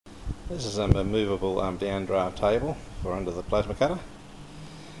This is a movable downdraft table for under the plasma cutter.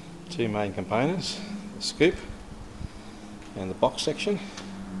 Two main components, the scoop and the box section.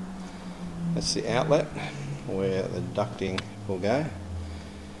 That's the outlet where the ducting will go.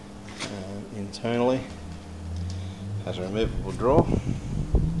 Internally has a removable drawer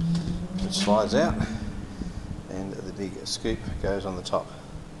which slides out, and the big scoop goes on the top.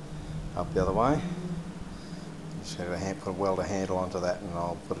 Up the other way. Just going to put a welder handle onto that and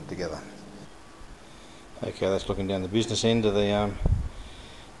I'll put it together. Okay, that's looking down the business end of the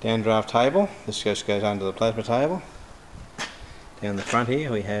downdraft table. This just goes under the plasma table. Down the front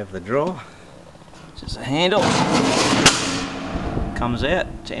here we have the drawer, which is a handle. Comes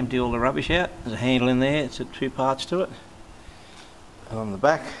out to empty all the rubbish out. There's a handle in there, it's got two parts to it. And on the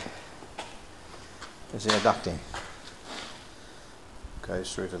back is our ducting.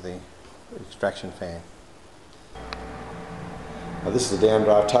 Goes through to the extraction fan. Now this is the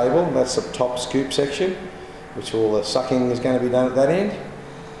downdraft table. That's the top scoop section, which all the sucking is going to be done at that end.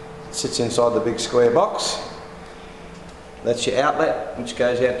 It sits inside the big square box. That's your outlet, which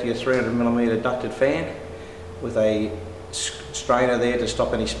goes out to your 300mm ducted fan with a strainer there to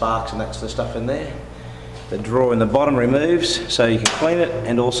stop any sparks and that's the stuff in there. The drawer in the bottom removes so you can clean it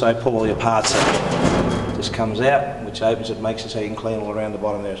and also pull all your parts out. This comes out, which opens it, makes it so you can clean all around the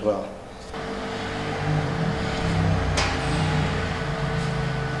bottom there as well.